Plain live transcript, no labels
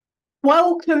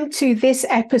Welcome to this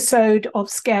episode of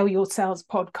Scale Your Sales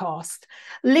podcast,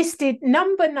 listed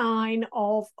number 9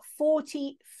 of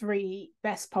 43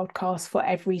 best podcasts for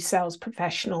every sales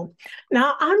professional.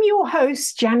 Now, I'm your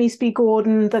host, Janice B.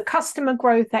 Gordon, the customer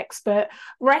growth expert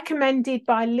recommended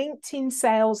by LinkedIn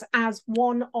Sales as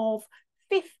one of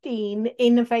 15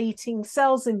 innovating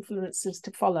sales influencers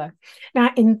to follow.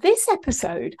 Now, in this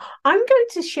episode, I'm going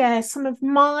to share some of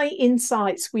my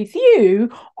insights with you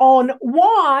on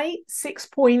why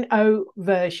 6.0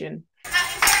 version.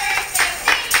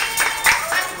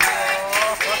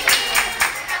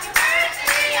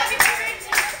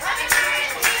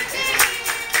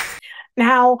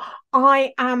 Now,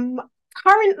 I am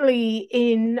currently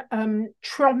in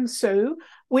Tromsø,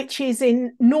 which is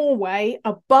in Norway,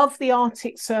 above the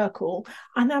Arctic Circle,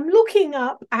 and I'm looking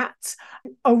up at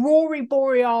Aurora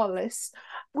Borealis,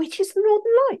 which is the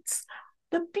Northern Lights.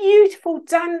 The beautiful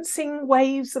dancing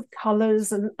waves of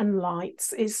colours and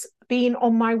lights is been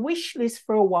on my wish list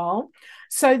for a while.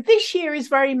 So this year is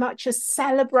very much a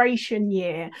celebration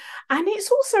year, and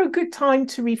it's also a good time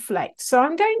to reflect. So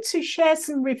I'm going to share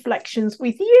some reflections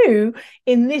with you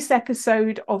in this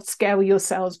episode of Scale Your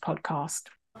Sales podcast.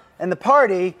 And the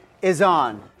party is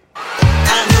on.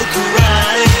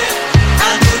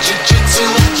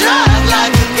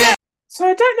 So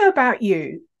I don't know about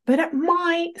you, but at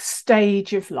my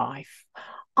stage of life,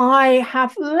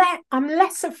 I'm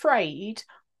less afraid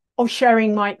of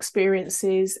sharing my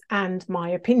experiences and my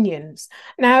opinions.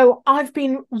 Now, I've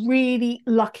been really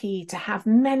lucky to have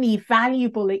many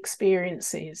valuable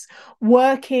experiences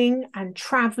working and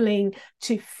traveling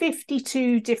to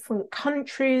 52 different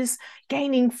countries,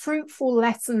 gaining fruitful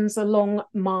lessons along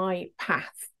my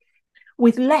path.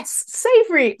 With less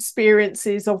savory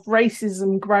experiences of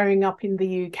racism growing up in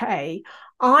the UK,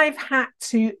 I've had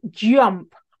to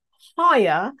jump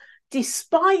higher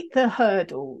despite the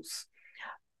hurdles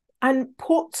and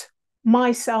put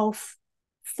myself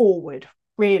forward,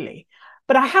 really.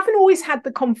 But I haven't always had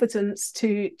the confidence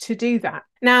to do that.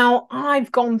 Now,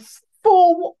 I've gone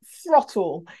full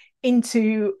throttle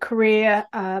into career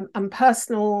and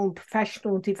personal and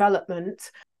professional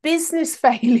development, business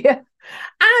failure,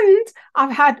 and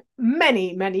I've had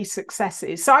many, many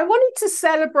successes. So I wanted to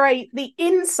celebrate the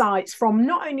insights from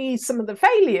not only some of the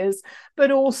failures,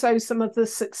 but also some of the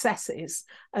successes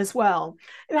as well.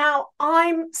 Now,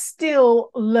 I'm still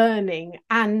learning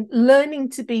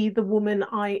to be the woman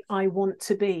I want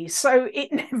to be. So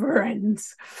it never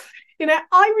ends. You know,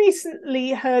 I recently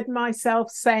heard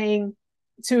myself saying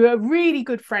to a really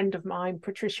good friend of mine,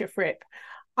 Patricia Fripp,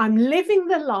 I'm living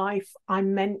the life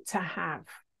I'm meant to have.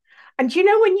 And you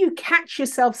know, when you catch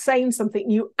yourself saying something,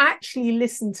 you actually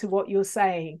listen to what you're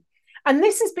saying. And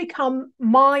this has become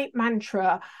my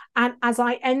mantra. And as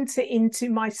I enter into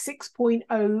my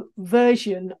 6.0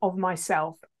 version of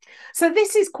myself. So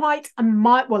this is quite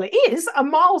it is a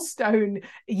milestone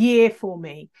year for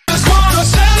me.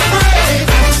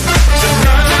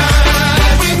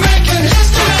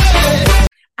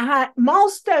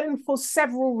 Milestone for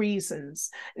several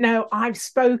reasons. Now, I've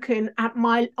spoken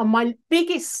on my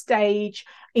biggest stage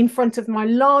in front of my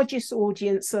largest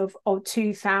audience of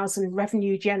 2,000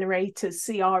 revenue generators,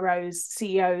 CROs,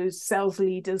 CEOs, sales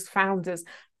leaders, founders.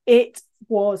 It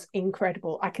was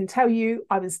incredible. I can tell you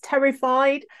I was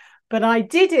terrified, but I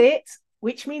did it,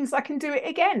 which means I can do it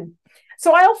again.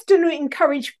 So I often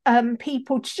encourage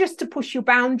people to push your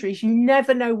boundaries. You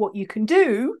never know what you can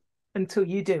do until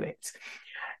you do it.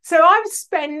 So I've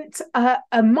spent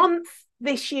a month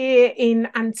this year in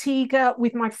Antigua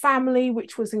with my family,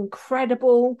 which was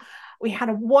incredible. We had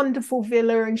a wonderful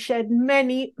villa and shared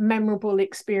many memorable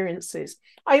experiences.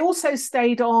 I also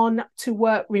stayed on to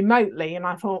work remotely, and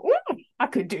I thought, I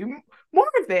could do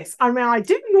more of this. I mean, I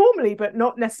do normally, but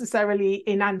not necessarily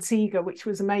in Antigua, which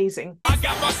was amazing. I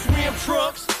got my swim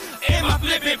trucks and my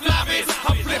flipping floppies.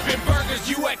 I'm flipping burgers,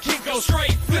 you at Kinko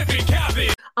straight flipping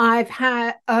cabbage.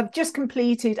 I've just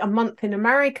completed a month in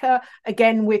America,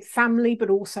 again with family, but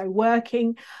also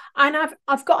working. And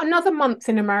I've got another month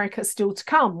in America still to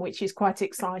come, which is quite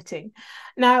exciting.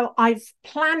 Now, I've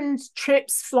planned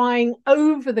trips flying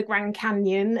over the Grand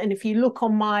Canyon. And if you look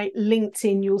on my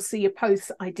LinkedIn, you'll see a post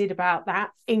that I did about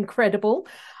that. Incredible.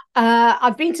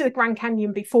 I've been to the Grand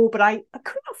Canyon before, but I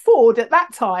couldn't afford at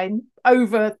that time,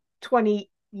 over 30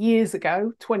 years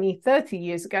ago,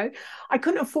 I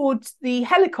couldn't afford the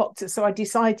helicopter. So I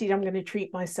decided I'm going to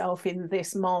treat myself in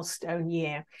this milestone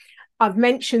year. I've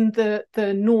mentioned the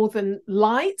Northern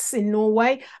Lights in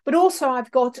Norway, but also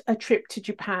I've got a trip to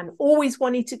Japan. Always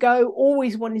wanted to go,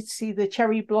 always wanted to see the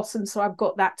cherry blossom. So I've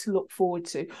got that to look forward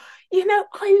to. You know,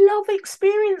 I love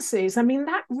experiences. I mean,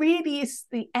 that really is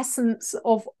the essence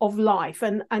of life.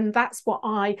 And that's what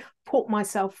I put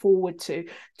myself forward to.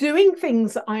 Doing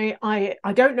things I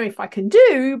don't know if I can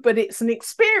do, but it's an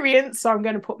experience. So I'm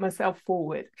going to put myself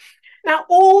forward. Now,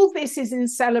 all this is in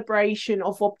celebration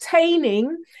of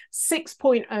obtaining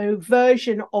 6.0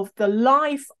 version of the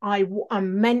life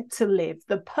I'm meant to live,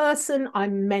 the person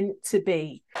I'm meant to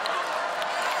be.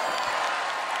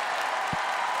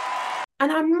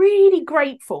 And I'm really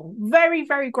grateful, very,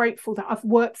 very grateful that I've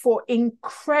worked for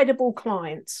incredible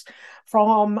clients,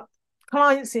 from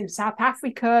clients in South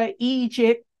Africa,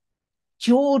 Egypt,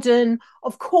 Jordan,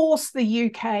 of course, the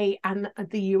UK and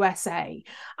the USA.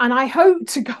 And I hope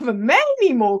to cover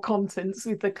many more continents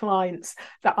with the clients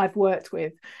that I've worked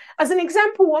with. As an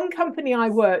example, one company I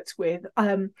worked with,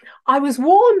 I was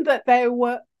warned that there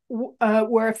were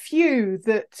a few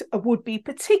that would be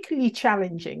particularly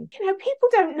challenging. You know, people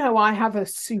don't know I have a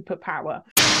superpower.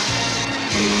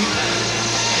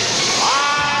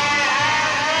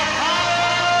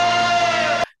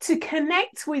 To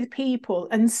connect with people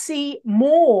and see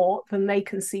more than they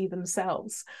can see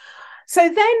themselves. So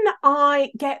then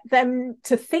I get them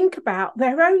to think about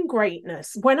their own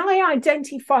greatness. When I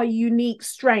identify unique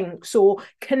strengths or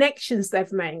connections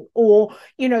they've made, or,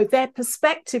 you know, their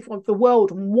perspective of the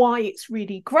world and why it's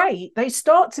really great, they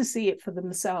start to see it for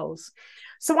themselves.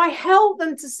 So I help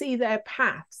them to see their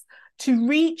paths to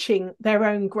reaching their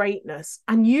own greatness,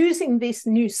 and using this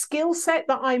new skill set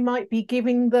that I might be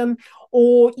giving them,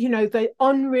 or, you know, the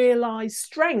unrealized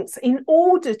strengths, in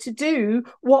order to do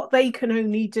what they can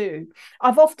only do.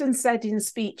 I've often said in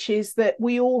speeches that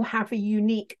we all have a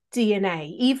unique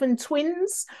DNA. Even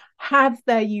twins have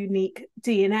their unique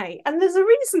DNA. And there's a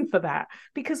reason for that,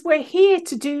 because we're here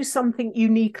to do something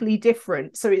uniquely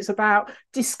different. So it's about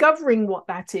discovering what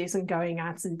that is and going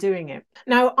out and doing it.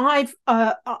 Now,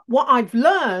 what I've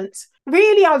learned,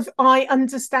 really, I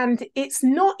understand it's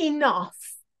not enough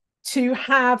to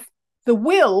have the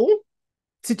will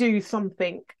to do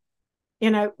something,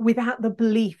 you know, without the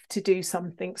belief to do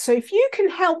something. So if you can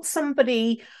help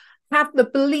somebody have the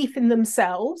belief in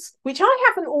themselves, which I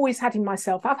haven't always had in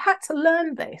myself, I've had to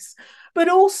learn this, but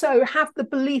also have the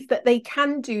belief that they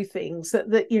can do things,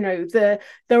 that you know,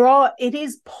 it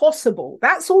is possible.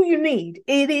 That's all you need.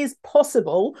 It is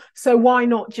possible. So why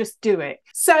not just do it?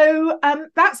 So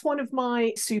that's one of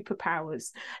my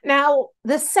superpowers. Now,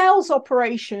 the sales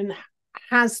operation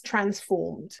has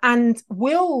transformed and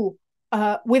will,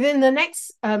 within the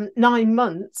next 9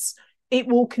 months, it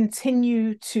will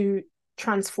continue to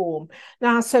transform.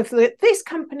 Now, so for this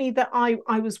company that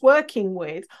I was working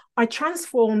with, I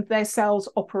transformed their sales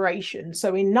operation.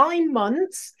 So in 9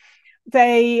 months,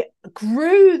 they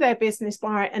grew their business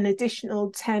by an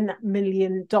additional $10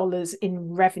 million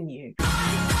in revenue.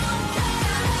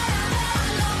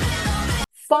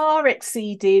 Far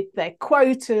exceeded their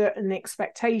quota and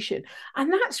expectation.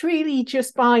 And that's really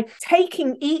just by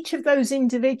taking each of those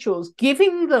individuals,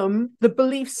 giving them the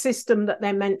belief system that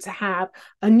they're meant to have,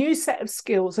 a new set of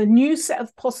skills, a new set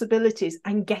of possibilities,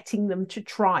 and getting them to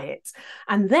try it.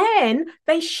 And then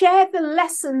they share the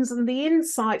lessons and the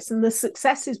insights and the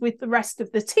successes with the rest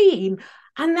of the team.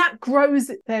 And that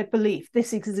grows their belief.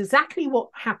 This is exactly what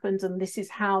happened, and this is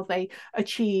how they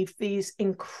achieved these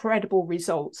incredible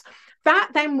results.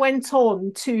 That then went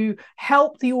on to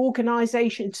help the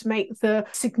organization to make the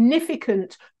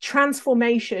significant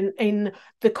transformation in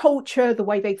the culture, the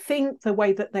way they think, the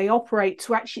way that they operate,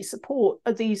 to actually support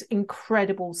these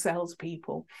incredible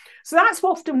salespeople. So that's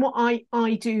often what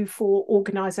I do for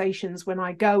organizations when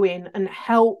I go in and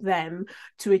help them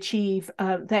to achieve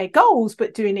their goals,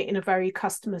 but doing it in a very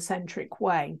customer-centric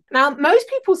way. Now, most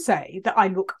people say that I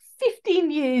look 15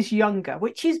 years younger,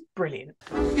 which is brilliant.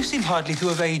 You seem hardly to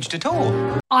have aged at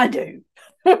all. I do.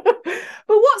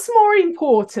 But what's more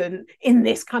important in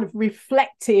this kind of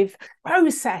reflective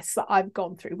process that I've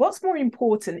gone through, what's more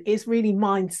important is really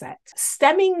mindset.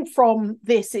 Stemming from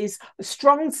this is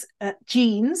strong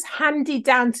genes handed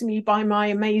down to me by my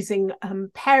amazing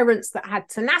parents that had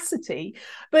tenacity,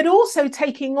 but also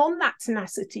taking on that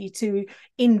tenacity to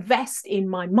invest in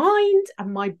my mind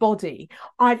and my body.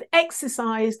 I've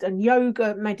exercised and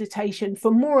yoga, meditation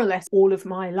for more or less all of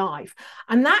my life.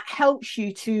 And that helps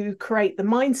you to create the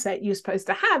mindset you're supposed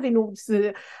to have in order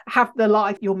to have the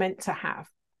life you're meant to have.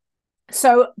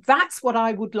 So that's what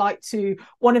I would like to,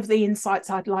 one of the insights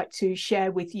I'd like to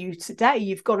share with you today.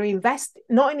 You've got to invest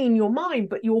not only in your mind,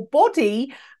 but your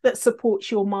body that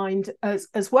supports your mind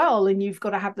as well. And you've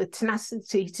got to have the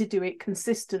tenacity to do it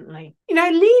consistently. You know,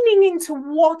 leaning into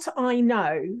what I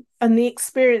know and the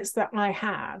experience that I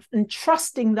have and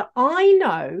trusting that I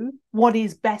know what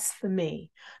is best for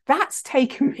me. That's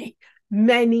taken me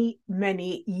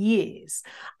many years.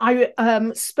 I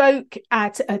spoke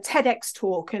at a TEDx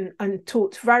talk and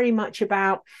talked very much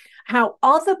about how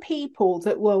other people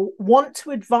that will want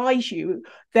to advise you,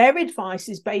 their advice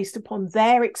is based upon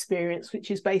their experience,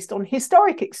 which is based on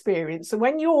historic experience. So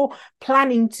when you're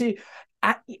planning to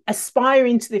aspire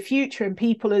into the future and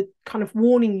people are kind of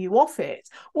warning you off it,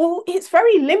 well, it's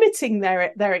very limiting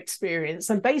their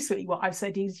experience. And basically what I've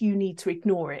said is you need to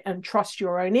ignore it and trust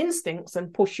your own instincts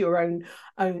and push your own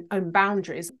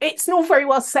boundaries. It's not very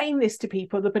well saying this to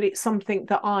people, but it's something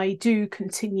that I do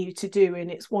continue to do, and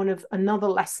it's one of another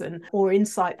lesson or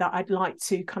insight that I'd like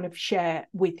to kind of share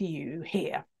with you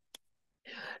here.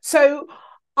 So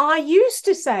I used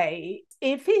to say,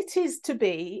 if it is to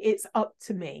be, it's up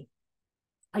to me.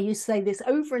 I used to say this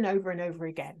over and over and over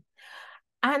again.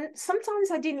 And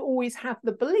sometimes I didn't always have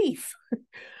the belief.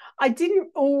 I didn't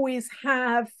always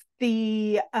have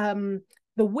the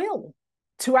will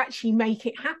to actually make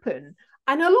it happen.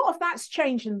 And a lot of that's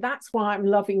changed. And that's why I'm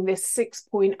loving this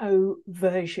 6.0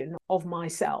 version of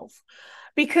myself.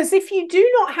 Because if you do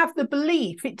not have the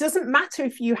belief, it doesn't matter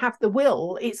if you have the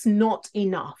will, it's not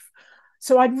enough.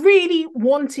 So I really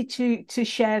wanted to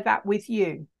share that with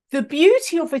you. The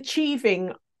beauty of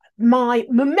achieving my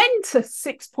momentous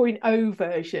 6.0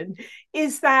 version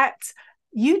is that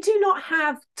you do not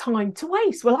have time to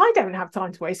waste. Well, I don't have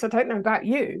time to waste. I don't know about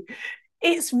you.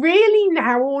 It's really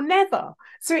now or never.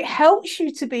 So it helps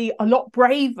you to be a lot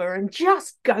braver and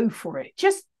just go for it.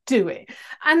 Just do it.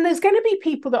 And there's going to be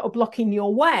people that are blocking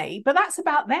your way, but that's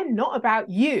about them, not about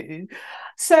you.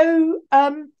 So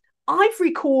I've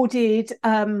recorded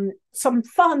some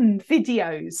fun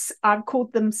videos. I've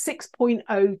called them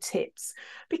 6.0 tips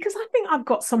because I think I've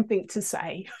got something to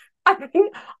say. I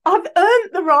think I've earned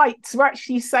the right to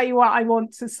actually say what I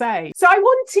want to say. So I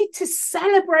wanted to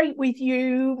celebrate with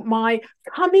you my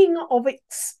coming of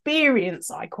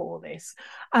experience, I call this,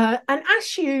 and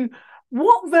ask you,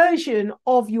 what version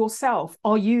of yourself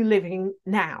are you living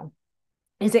now?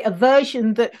 Is it a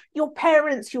version that your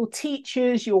parents, your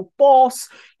teachers, your boss,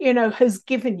 has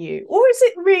given you? Or is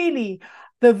it really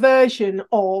the version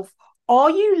of, are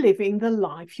you living the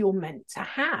life you're meant to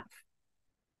have?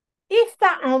 If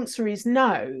that answer is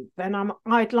no, then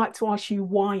I'd like to ask you,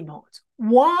 why not?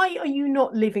 Why are you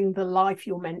not living the life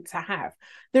you're meant to have?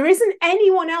 There isn't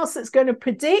anyone else that's going to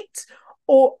predict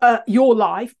your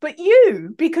life but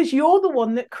you, because you're the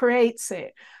one that creates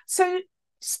it. So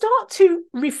start to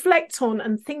reflect on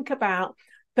and think about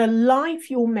the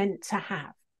life you're meant to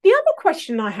have. The other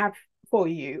question I have for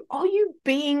you, are you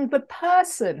being the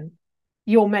person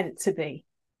you're meant to be?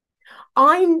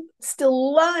 I'm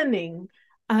still learning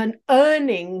and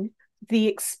earning the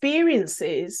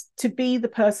experiences to be the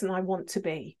person I want to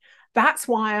be. That's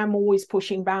why I'm always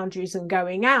pushing boundaries and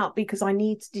going out, because I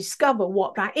need to discover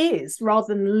what that is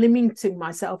rather than limiting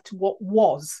myself to what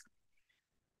was.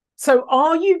 So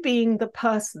are you being the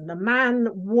person, the man,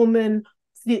 woman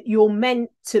that you're meant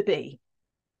to be?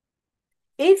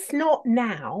 If not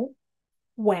now,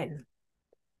 when?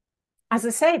 As I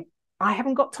said, I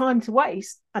haven't got time to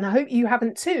waste, and I hope you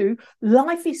haven't too.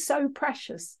 Life is so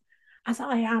precious. As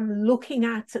I am looking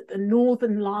at the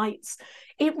Northern Lights,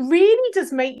 it really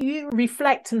does make you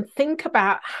reflect and think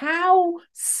about how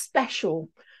special,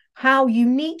 how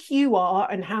unique you are,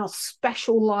 and how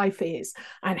special life is,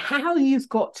 and how you've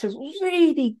got to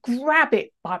really grab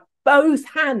it by both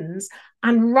hands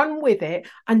and run with it,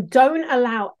 and don't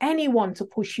allow anyone to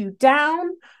push you down,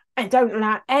 and don't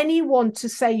allow anyone to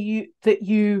say that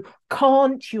you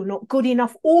can't, you're not good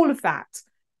enough, all of that.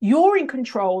 You're in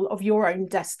control of your own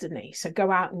destiny, so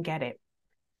go out and get it.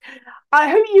 I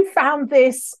hope you found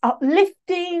this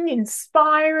uplifting,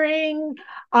 inspiring.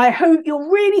 I hope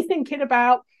you're really thinking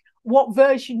about what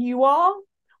version you are,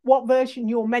 what version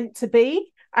you're meant to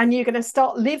be, and you're going to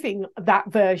start living that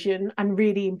version and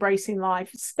really embracing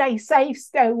life. Stay safe,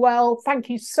 stay well. Thank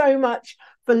you so much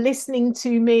for listening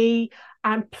to me.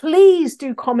 And please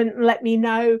do comment and let me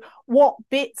know what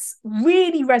bits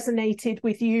really resonated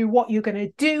with you, what you're going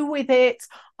to do with it.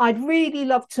 I'd really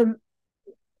love to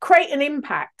create an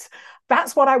impact.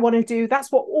 That's what I want to do.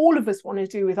 That's what all of us want to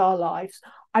do with our lives.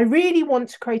 I really want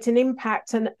to create an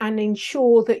impact and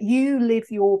ensure that you live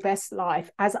your best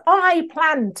life as I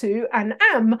plan to and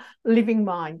am living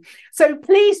mine. So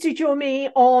please do join me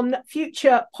on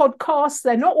future podcasts.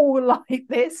 They're not all like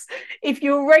this. If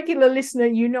you're a regular listener,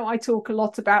 you know I talk a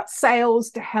lot about sales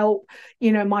to help,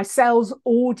 my sales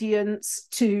audience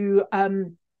to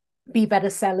be better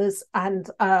sellers and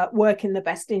work in the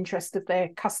best interest of their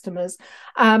customers.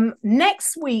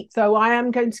 Next week, though, I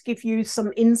am going to give you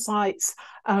some insights,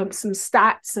 some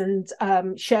stats,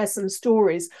 and share some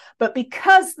stories. But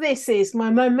because this is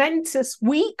my momentous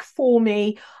week for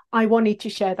me, I wanted to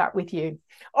share that with you.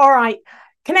 All right.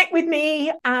 Connect with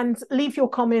me and leave your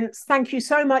comments. Thank you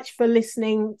so much for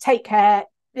listening. Take care.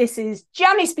 This is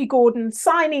Janice B. Gordon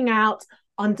signing out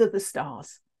under the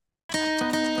stars.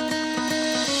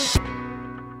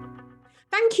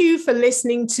 Thank you for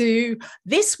listening to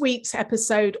this week's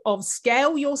episode of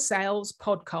Scale Your Sales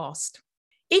podcast.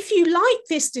 If you like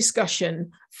this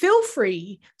discussion, feel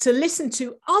free to listen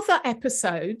to other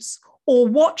episodes or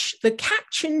watch the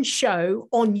captioned show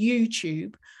on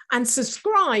YouTube and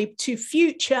subscribe to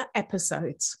future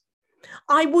episodes.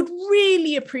 I would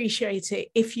really appreciate it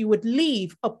if you would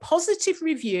leave a positive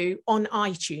review on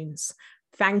iTunes.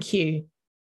 Thank you.